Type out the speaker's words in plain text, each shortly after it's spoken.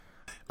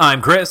I'm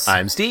Chris.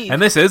 I'm Steve.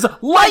 And this is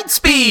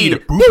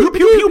Lightspeed! Pew, pew,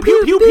 pew,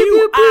 pew, pew,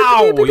 pew.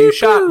 Ow, you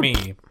shot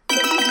me.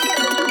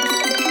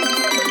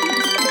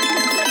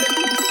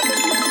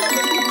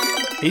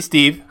 Hey,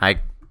 Steve. Hi,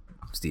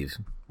 Steve.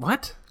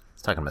 What? I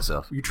was talking to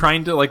myself. You're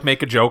trying to,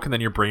 make a joke and then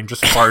your brain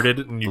just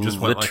farted and you just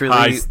went Literally,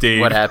 hi,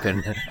 Steve. what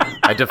happened?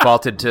 I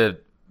defaulted to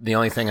the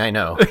only thing I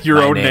know. Your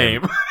my own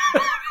name.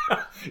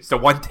 It's the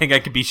one thing I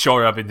could be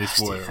sure of in this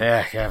world.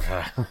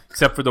 Yeah.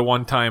 Except for the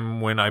one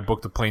time when I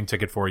booked a plane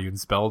ticket for you and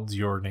spelled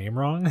your name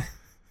wrong.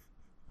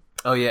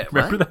 Oh, yeah.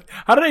 Remember that?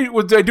 How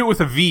did I do it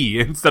with a V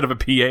instead of a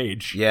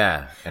PH?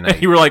 Yeah.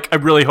 And you were like, I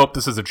really hope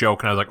this is a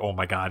joke. And I was like, oh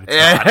my God,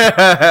 it's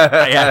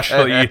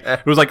not.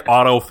 It was like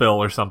autofill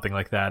or something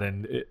like that.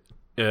 And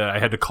I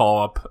had to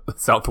call up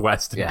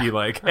Southwest and be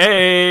like,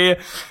 hey,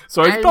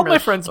 so I spelled my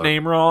friend's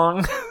name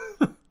wrong.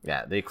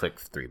 Yeah, they click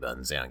 3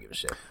 buttons. They don't give a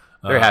shit.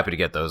 They're happy to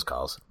get those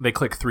calls. They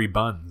click 3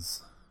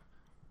 buns.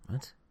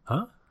 What?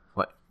 Huh?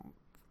 What?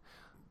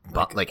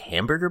 Like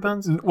hamburger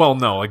buns? Well,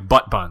 no, like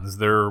butt buns.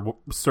 They're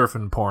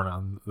surfing porn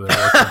on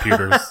their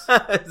computers.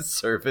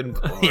 Surfing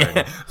porn.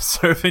 Yeah,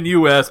 surfing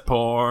U.S.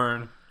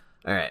 porn.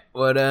 All right.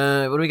 What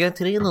do we got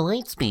today in the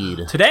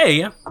Lightspeed?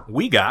 Today,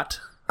 we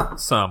got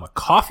some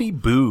coffee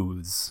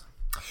booze.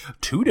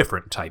 2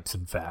 different types,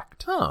 in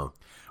fact. Oh.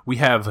 We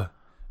have...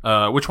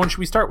 which one should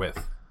we start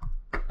with?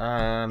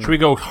 Should we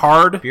go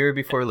hard? Beer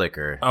before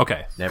liquor.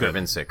 Okay. Never good.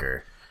 been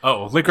sicker.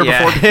 Oh, liquor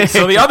before...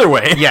 So the other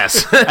way.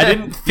 Yes. I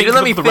didn't think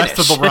let me of the rest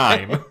of the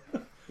rhyme.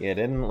 Yeah,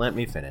 didn't let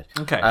me finish.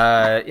 Okay.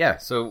 Yeah,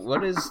 so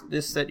what is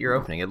this that you're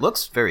opening? It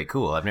looks very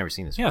cool. I've never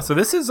seen this before. Yeah, so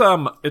this is,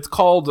 it's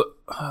called...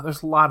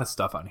 there's a lot of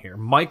stuff on here.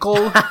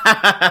 Michael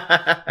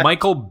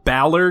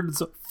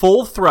Ballard's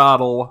Full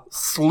Throttle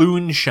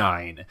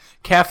Sloonshine.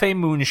 Cafe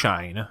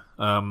Moonshine.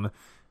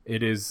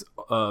 It is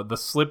the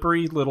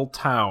slippery little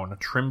town,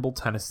 Trimble,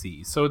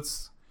 Tennessee. So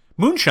it's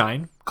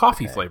moonshine,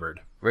 coffee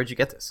flavored. Where'd you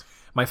get this?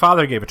 My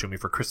father gave it to me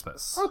for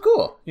Christmas. Oh,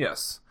 cool.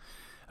 Yes.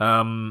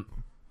 So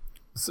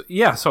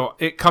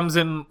it comes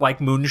in like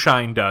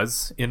moonshine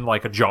does, in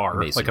like a jar,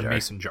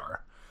 mason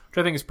jar, which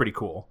I think is pretty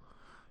cool.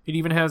 It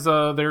even has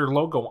their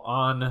logo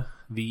on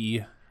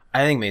the...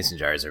 I think mason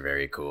jars are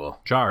very cool.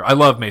 Jar. I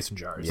love mason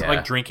jars. Yeah. I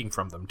like drinking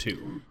from them,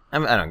 too. I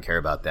don't care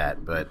about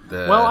that, but...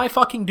 Well, I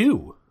fucking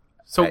do.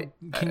 So,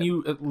 can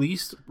you at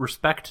least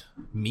respect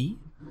me?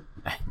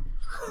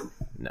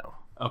 No.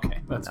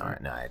 Okay, that's fine.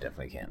 No, I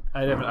definitely can't.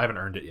 I haven't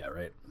earned it yet,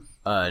 right?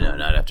 No,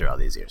 not after all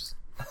these years.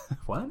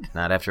 What?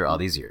 Not after all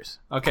these years.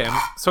 Okay,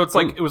 so it's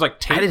like it was like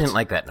taped. I didn't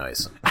like that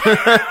noise.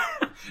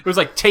 It was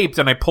like taped,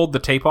 and I pulled the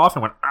tape off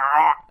and went.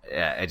 Ah!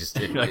 Yeah, I just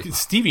didn't. Like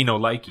Stevie no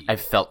likey. I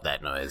felt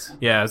that noise.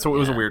 Yeah, so it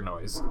was a weird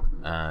noise. Cool.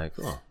 All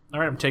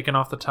right, I'm taking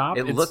off the top.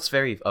 It looks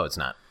very. Oh, it's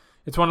not.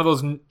 It's one of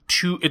those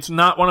 2. It's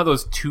not one of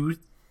those 2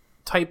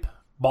 type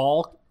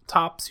ball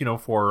tops.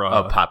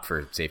 For pop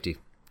for safety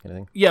kind of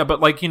thing. Yeah,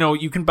 but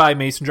you can buy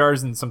mason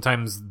jars, and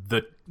sometimes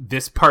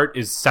this part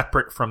is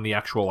separate from the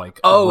actual rim.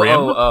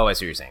 Oh, I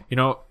see what you're saying. So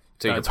you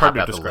it's can hard pop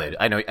to out the describe. lid.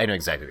 I know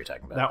exactly what you're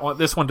talking about.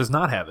 This one does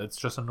not have it. It's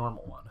just a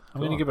normal one. I'm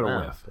going to give it a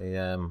whiff.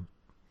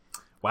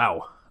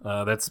 Wow,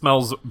 that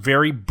smells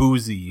very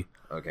boozy.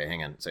 Okay,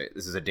 hang on. Sorry,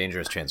 this is a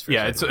dangerous transfer.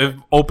 Yeah, it's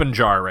an open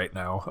jar right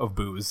now of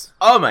booze.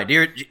 Oh my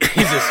dear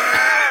Jesus!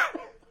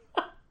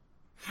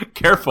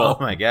 Careful. Oh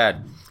my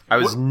God, I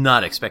was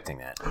not expecting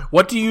that.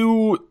 What do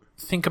you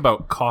think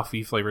about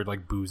coffee flavored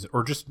booze,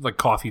 or just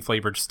coffee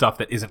flavored stuff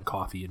that isn't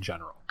coffee in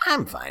general?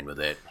 I'm fine with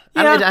it.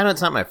 Yeah. I know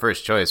it's not my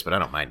first choice, but I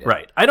don't mind it.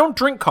 Right. I don't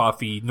drink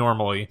coffee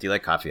normally. Do you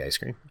like coffee ice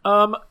cream?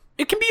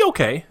 It can be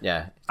okay.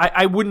 Yeah.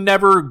 I would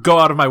never go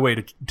out of my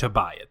way to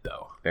buy it,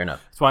 though. Fair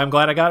enough. That's why I'm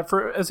glad I got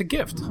it as a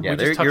gift. Yeah,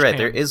 you're right.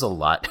 There is a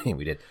lot.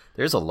 We did.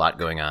 There's a lot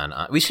going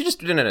on. We should just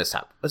do it at a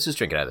stop. Let's just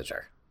drink it out of the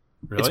jar.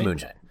 Really? It's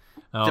moonshine.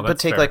 Oh, But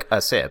take fair.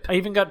 a sip. I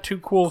even got 2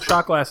 cool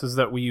shot glasses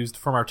that we used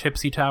from our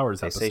Tipsy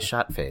Towers They episode. say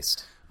shot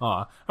faced.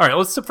 All right,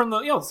 let's sip from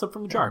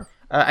the jar.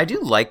 I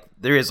do like.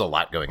 There is a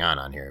lot going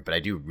on here, but I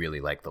do really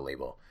like the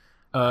label.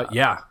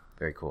 Yeah.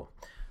 Very cool.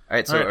 All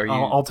right, so All right, are you?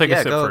 I'll take a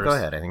sip go first. Go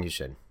ahead. I think you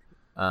should.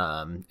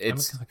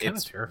 It's I'm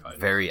kinda terrified.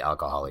 very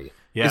alcohol-y.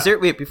 Yeah. Is there?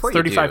 Wait, before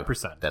you do,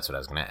 35%. That's what I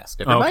was going to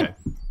ask. Oh, Never okay.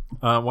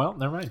 mind. Well,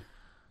 never mind.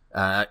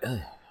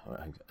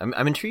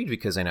 I'm intrigued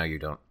because I know you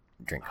don't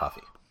drink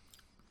coffee.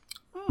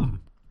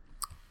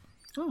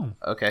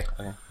 Okay.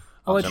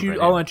 I'll let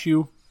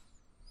you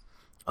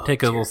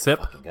take a little sip.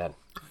 Fucking God.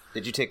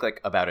 Did you take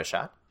about a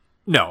shot?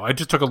 No, I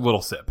just took a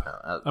little sip.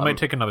 I I might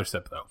take another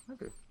sip though.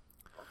 Okay.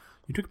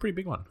 You took a pretty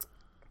big one.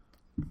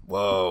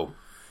 Whoa.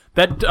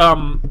 That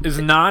is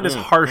not as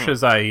harsh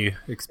as I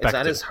expected. It's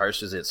not as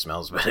harsh as it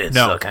smells, but it's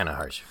No. still kind of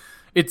harsh.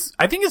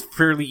 I think it's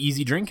fairly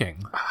easy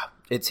drinking.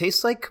 It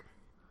tastes like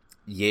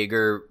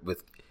Jaeger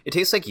with. It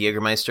tastes like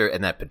Jägermeister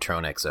and that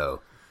Patron XO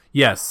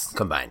Yes.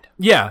 combined.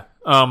 Yeah.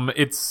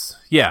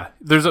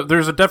 There's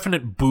a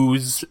definite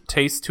booze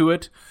taste to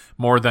it,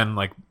 more than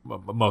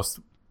most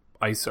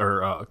ice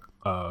or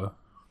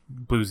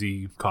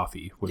boozy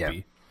coffee would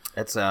be.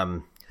 That's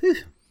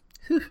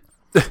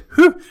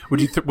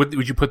Would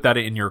you put that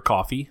in your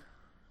coffee?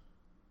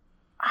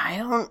 I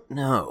don't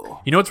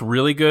know. You know what's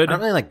really good? I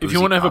don't really like if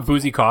you want to have a coffee.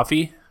 boozy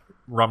coffee,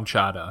 rum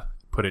chata.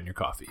 Put it in your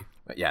coffee.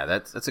 But yeah,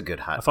 that's a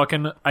good hot.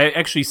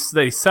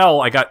 They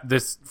sell. I got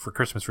this for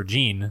Christmas for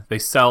Jean. They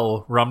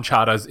sell rum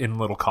chatas in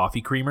little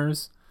coffee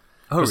creamers.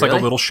 Oh, It's really?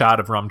 like a little shot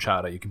of rum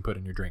chata you can put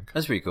in your drink.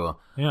 That's pretty cool.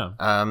 Yeah.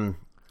 I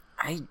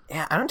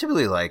don't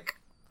typically like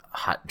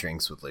hot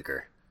drinks with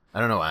liquor. I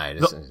don't know why.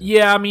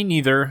 Yeah, me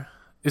neither.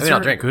 Is there I'll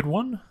a drink good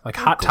one? Like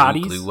hot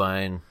toddies? glue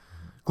wine.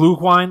 Glue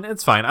wine,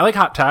 it's fine. I like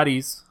hot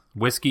toddies.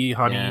 Whiskey,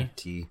 honey. Yeah,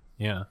 tea.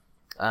 Yeah.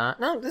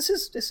 No, this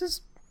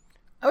is.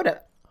 I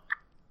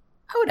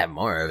would have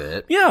more of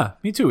it. Yeah,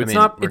 me too. It's mean,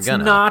 not. we're It's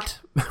gonna. not.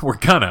 We're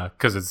gonna,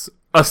 because it's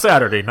a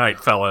Saturday night,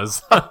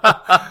 fellas.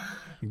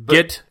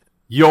 Get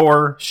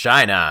your.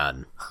 Shine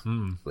on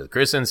with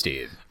Chris and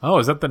Steve. Oh,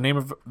 is that the name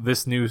of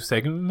this new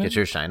segment? Get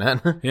your shine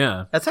on.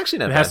 Yeah. That's actually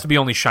not It bad. has to be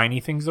only shiny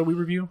things that we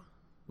review.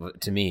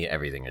 To me,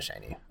 everything is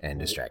shiny and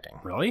distracting.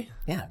 Really?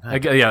 Yeah.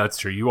 Yeah, that's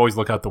true. You always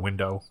look out the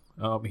window.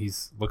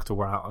 He's looked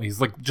around.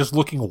 He's like just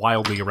looking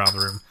wildly around the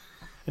room.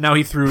 And now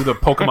he threw the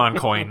Pokemon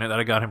coin that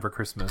I got him for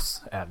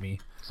Christmas at me.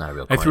 It's not a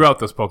real I coin. threw out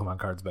those Pokemon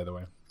cards, by the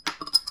way.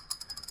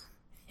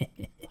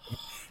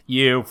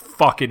 You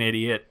fucking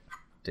idiot.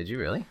 Did you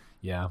really?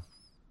 Yeah.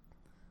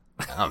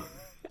 Um,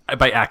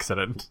 By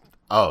accident.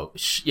 oh,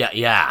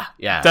 yeah.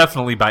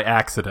 Definitely by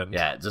accident.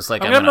 Yeah, just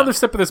like I'm gonna have another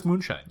sip of this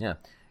moonshine. Yeah,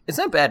 it's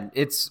not bad.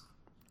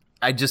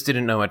 I just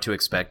didn't know what to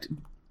expect.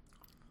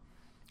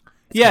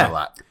 Yeah. A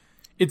lot.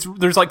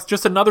 There's like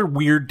just another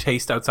weird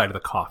taste outside of the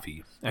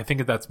coffee. I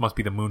think that must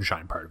be the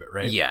moonshine part of it,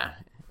 right? Yeah.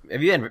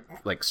 Have you had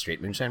like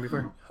straight moonshine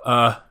before?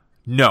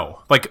 No.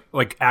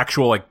 Like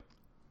actual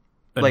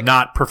like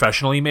not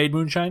professionally made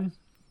moonshine?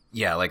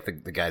 Yeah, like the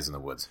guys in the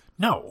woods.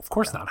 No, of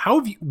course not.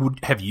 How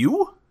have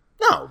you?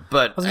 No,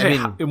 but I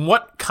mean, in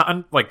what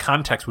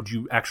context would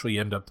you actually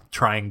end up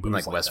trying booze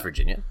like West that?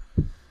 Virginia.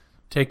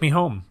 Take me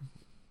home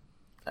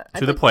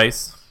to the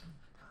place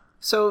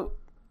So,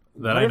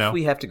 that what I know. if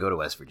we have to go to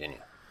West Virginia?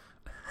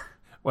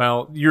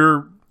 Well,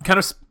 you're kind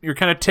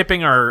of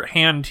tipping our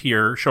hand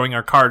here, showing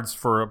our cards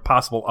for a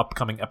possible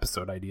upcoming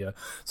episode idea.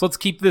 So let's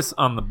keep this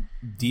on the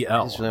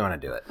DL. I just really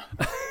want to do it.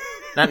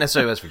 Not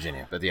necessarily West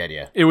Virginia, but the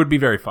idea. It would be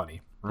very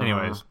funny.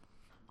 Anyways,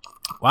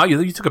 wow,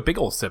 you took a big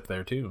old sip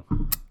there too.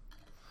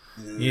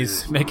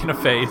 He's making a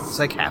face. It's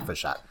like half a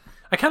shot.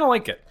 I kind of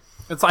like it.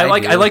 I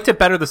liked it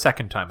better the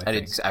second time.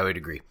 I would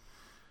agree.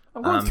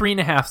 I'm going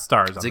 3.5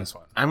 stars on this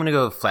one. I'm gonna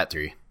go flat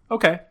 3.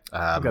 Okay,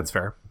 I think that's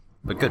fair.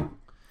 But good.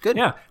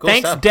 Yeah, Cool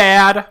thanks, stuff.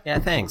 Dad. Yeah,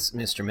 thanks,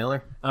 Mr.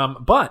 Miller.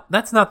 But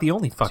that's not the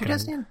only fucking. What's your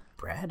dad's name?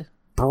 Brad.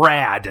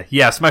 Brad.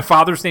 Yes, my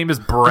father's name is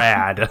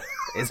Brad.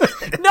 Is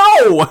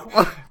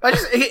No,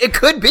 it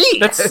could be.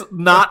 that's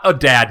not a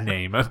dad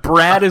name.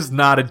 Brad is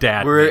not a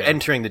dad. We're name.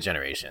 entering the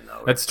generation,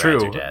 though. That's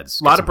Brads true. are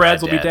dads. A lot Get of some Brads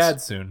Brad will be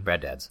dads soon.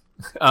 Brad dads.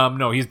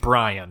 No, he's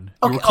Brian.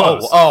 You Okay. were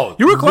close. Oh,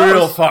 you were close.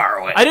 real far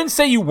away. I didn't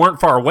say you weren't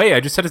far away. I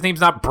just said his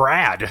name's not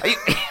Brad.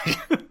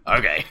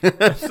 Okay.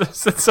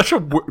 It's such a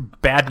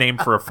bad name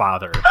for a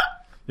father,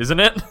 isn't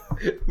it?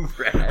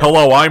 Brad.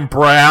 Hello, I'm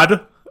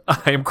Brad.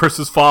 I am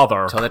Chris's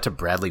father. Tell that to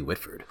Bradley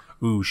Whitford.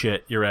 Ooh,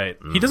 shit, you're right.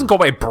 He doesn't go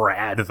by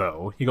Brad,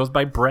 though. He goes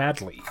by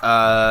Bradley.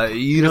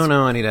 You don't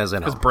know, and he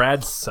doesn't know. Because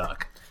Brads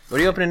suck. What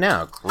are you opening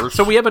now?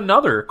 So we have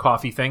another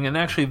coffee thing, and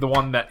actually the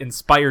one that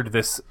inspired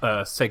this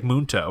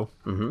segmento.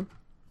 Mm-hmm.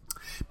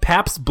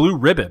 Pabst Blue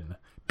Ribbon,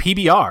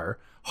 PBR,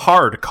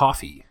 hard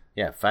coffee.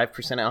 Yeah,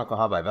 5%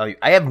 alcohol by value.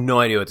 I have no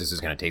idea what this is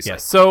going to taste Yeah,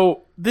 like.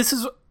 so this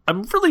is...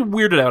 I'm really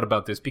weirded out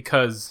about this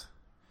because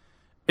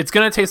it's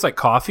going to taste like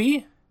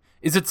coffee.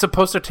 Is it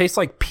supposed to taste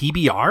like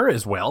PBR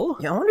as well?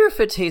 Yeah, I wonder if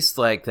it tastes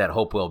like that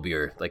Hopewell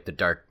beer, like the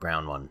dark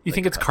brown one. You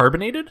think it's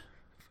carbonated?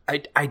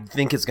 I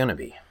think it's going to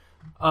be.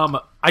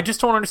 I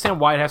just don't understand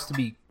why it has to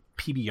be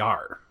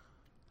PBR.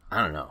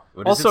 I don't know.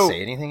 Does Also, it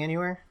say anything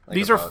anywhere? Like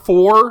These are about-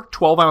 4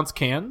 12-ounce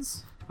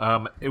cans.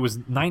 It was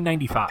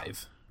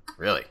 $9.95.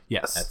 Really?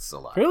 Yes. That's a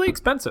lot. Fairly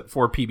expensive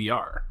for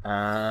PBR.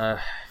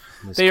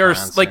 They are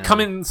like come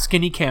in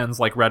skinny cans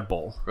like Red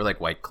Bull. Or like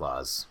White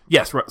Claws.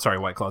 Yes, sorry,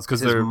 White Claws,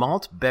 because This they're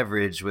malt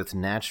beverage with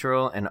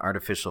natural and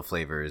artificial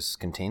flavors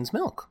contains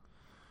milk.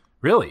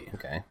 really.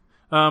 Okay.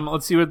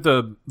 Let's see what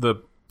the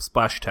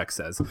splash text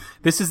says.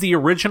 This is the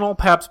original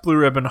Pabst Blue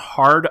Ribbon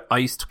hard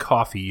iced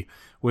coffee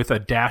with a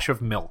dash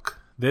of milk.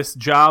 This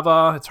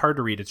Java, it's hard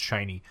to read, it's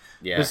shiny.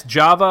 Yeah. This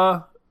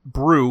Java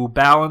brew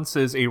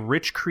balances a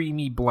rich,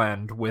 creamy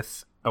blend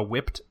with a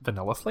whipped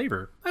vanilla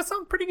flavor. That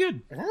sounds pretty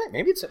good.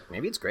 Maybe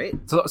it's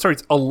great. So, sorry,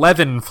 it's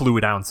 11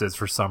 fluid ounces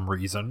for some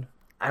reason.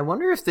 I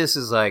wonder if this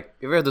is like,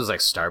 you ever had those like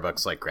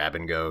Starbucks like grab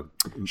and go?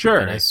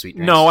 Sure. Nice sweet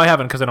drinks? No, I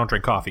haven't because I don't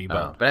drink coffee. But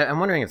Oh, but I'm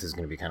wondering if this is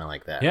going to be kind of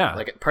like that. Yeah.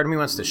 Like part of me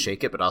wants to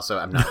shake it, but also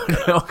I'm not.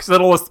 because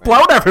it'll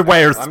explode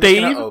everywhere, I'm just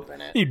Steve. gonna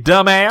open it. You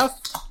dumbass.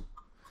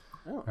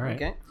 Oh, All right.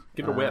 Okay.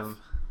 Give it a whiff.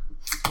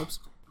 Oops.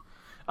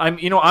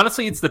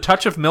 Honestly, it's the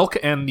touch of milk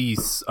and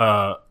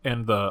the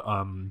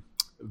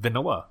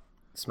vanilla.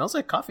 It smells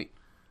like coffee.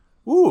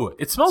 Ooh,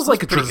 it smells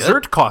like a pretty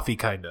dessert coffee,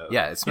 kind of.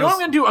 Yeah, it You know what smells- I'm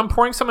gonna do? I'm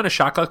pouring some in a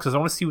shot glass because I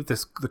want to see what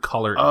the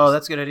color is. Oh,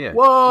 that's a good idea.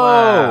 Whoa!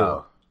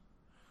 Wow.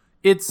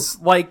 It's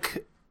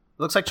like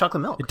looks like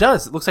chocolate milk. It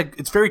does. It looks like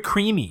it's very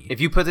creamy.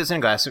 If you put this in a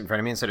glass in front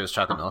of me and said it was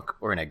chocolate milk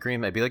or an egg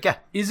cream, I'd be like, yeah.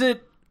 Is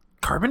it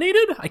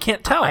carbonated? I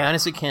can't tell. I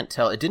honestly can't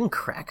tell. It didn't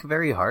crack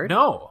very hard.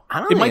 No. I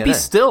don't It think might be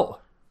is.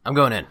 still. I'm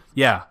going in.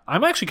 Yeah.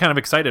 I'm actually kind of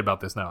excited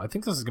about this now. I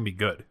think this is going to be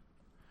good.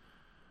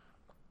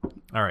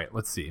 All right.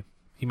 Let's see.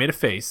 He made a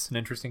face, an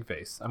interesting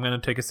face. I'm going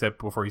to take a sip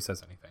before he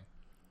says anything.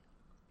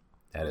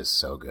 That is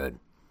so good.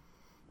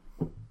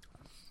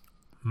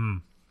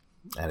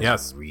 That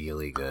is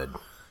really good.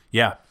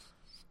 Yeah.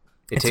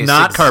 It's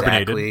not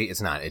carbonated.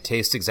 It's not. It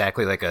tastes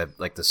exactly like the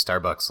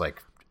Starbucks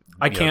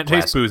I can't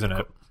taste booze in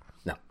it.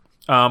 No.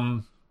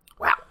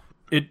 Wow.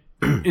 It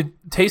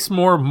tastes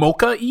more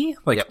mocha-y.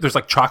 Like Yep. there's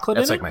like chocolate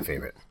That's in like it. my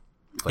favorite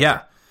flavor.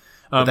 Yeah.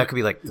 But that could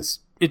be like this.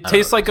 It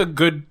tastes like a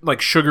good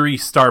like sugary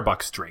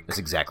Starbucks drink. That's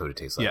exactly what it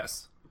tastes like.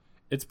 Yes.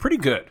 It's pretty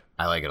good.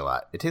 I like it a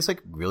lot. It tastes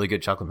like really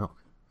good chocolate milk.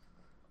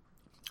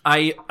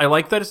 I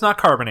like that it's not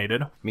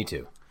carbonated. Me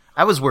too.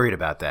 I was worried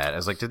about that. I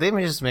was like, did they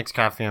just mix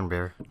coffee and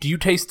beer? Do you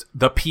taste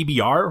the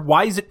PBR?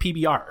 Why is it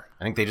PBR?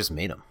 I think they just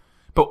made them.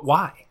 But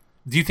why?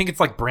 Do you think it's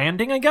like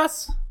branding, I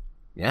guess?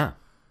 Yeah.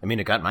 I mean,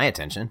 it got my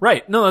attention.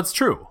 Right. No, that's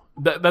true.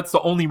 That's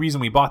the only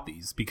reason we bought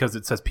these, because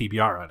it says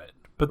PBR on it.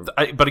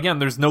 But again,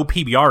 there's no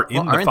PBR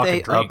in the aren't fucking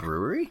they drink. a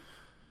brewery?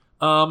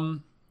 I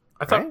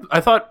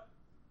thought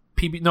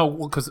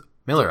because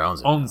Miller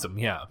owns them.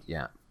 Yeah.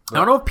 Yeah. I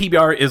don't know if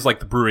PBR is like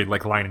the brewery,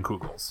 like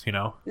Leinenkugel's, you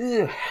know?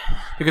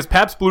 Because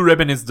Pabst Blue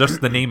Ribbon is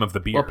just the name of the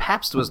beer. Well,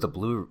 Pabst was the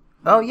blue...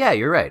 Oh, yeah,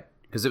 you're right.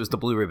 Because it was the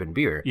Blue Ribbon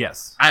beer.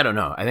 Yes. I don't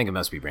know. I think it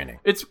must be branding.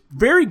 It's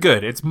very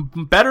good. It's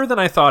better than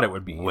I thought it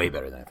would be. Way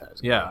better than I thought it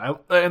was. Yeah,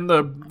 and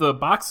the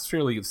box is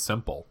fairly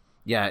simple.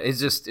 Yeah, it's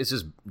just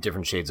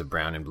different shades of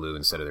brown and blue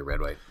instead of the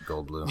red, white,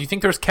 gold, blue. Do you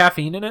think there's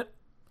caffeine in it?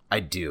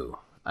 I do.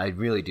 I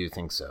really do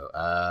think so.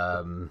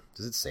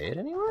 Does it say it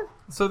anywhere?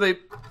 So they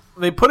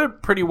put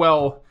it pretty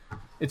well.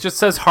 It just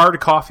says hard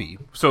coffee.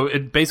 So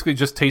it basically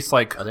just tastes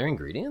like... Are there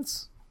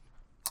ingredients?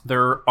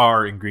 There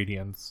are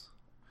ingredients.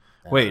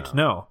 Wait,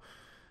 no.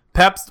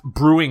 Pabst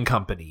Brewing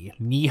Company,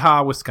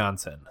 Neha,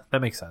 Wisconsin. That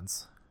makes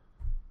sense.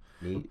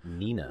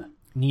 Nina.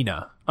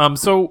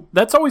 So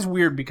that's always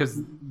weird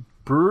because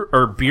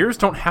beers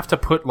don't have to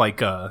put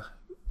like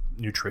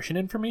nutrition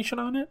information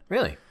on it.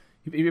 Really?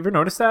 Have you ever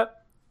noticed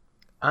that?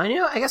 I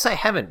guess I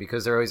haven't,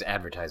 because they're always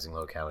advertising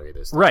low calorie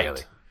this. Right.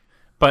 Really.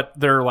 But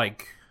they're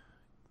like,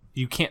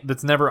 you can't.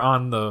 That's never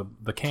on the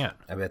can.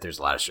 I bet there's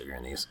a lot of sugar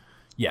in these.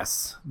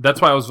 Yes,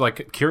 that's why I was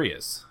like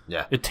curious.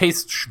 Yeah. It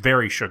tastes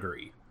very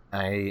sugary.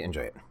 I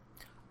enjoy it.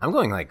 I'm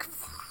going like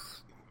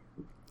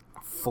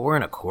 4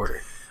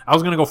 1/4. I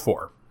was gonna go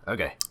 4.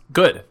 Okay.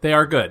 Good. They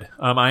are good.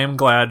 I am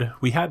glad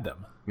we had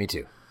them. Me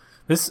too.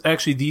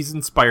 These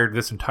inspired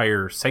this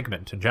entire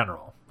segment in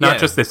general. Not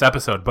just this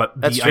episode, but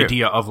That's the true.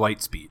 idea of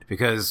Lightspeed.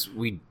 Because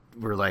we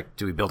were like,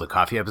 do we build a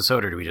coffee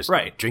episode or do we just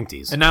drink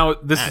these? And now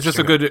this is just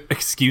a sure. good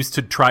excuse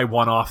to try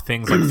one-off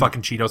things like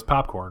fucking Cheetos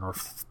popcorn or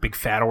big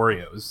fat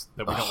Oreos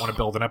that we don't want to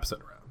build an episode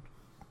around.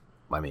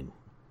 I mean,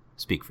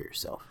 speak for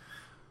yourself.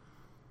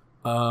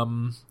 I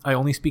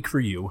only speak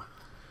for you.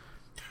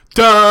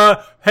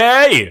 Duh!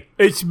 Hey!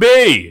 It's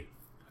me!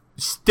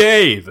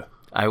 Steve!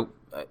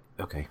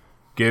 Okay.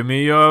 Give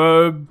me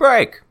a...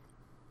 Break!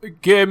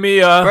 Give me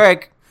a...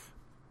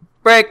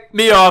 Break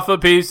me off a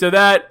piece of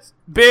that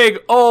big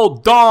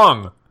old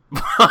dong!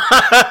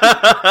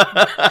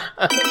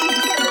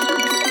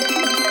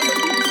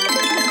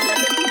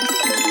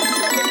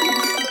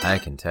 I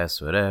can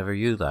test whatever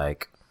you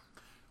like.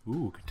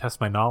 Ooh, can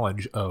test my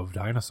knowledge of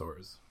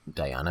dinosaurs.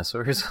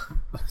 Dinosaurs?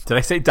 Did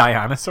I say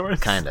dinosaurs?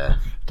 Kinda.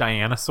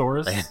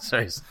 Dinosaurs?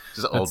 Dinosaurs.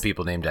 Just old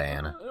people named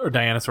Diana. Or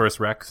Dinosaurus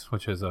Rex,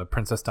 which is a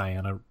Princess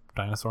Diana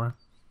dinosaur.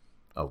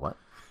 Oh, what?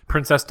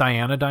 Princess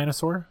Diana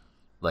dinosaur?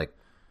 Like,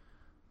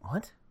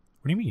 what?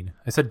 What do you mean?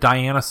 I said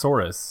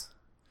Dianosaurus.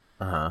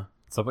 Uh-huh.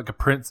 So like a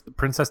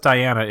Princess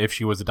Diana if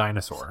she was a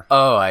dinosaur.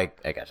 Oh, I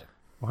gotcha.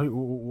 What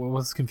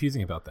was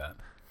confusing about that?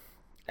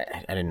 I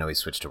didn't know he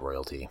switched to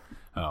royalty.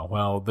 Oh,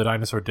 well, the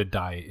dinosaur did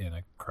die in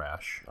a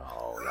crash.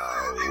 Oh,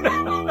 no.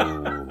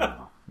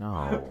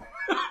 No.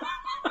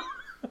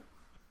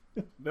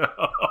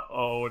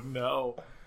 No, no.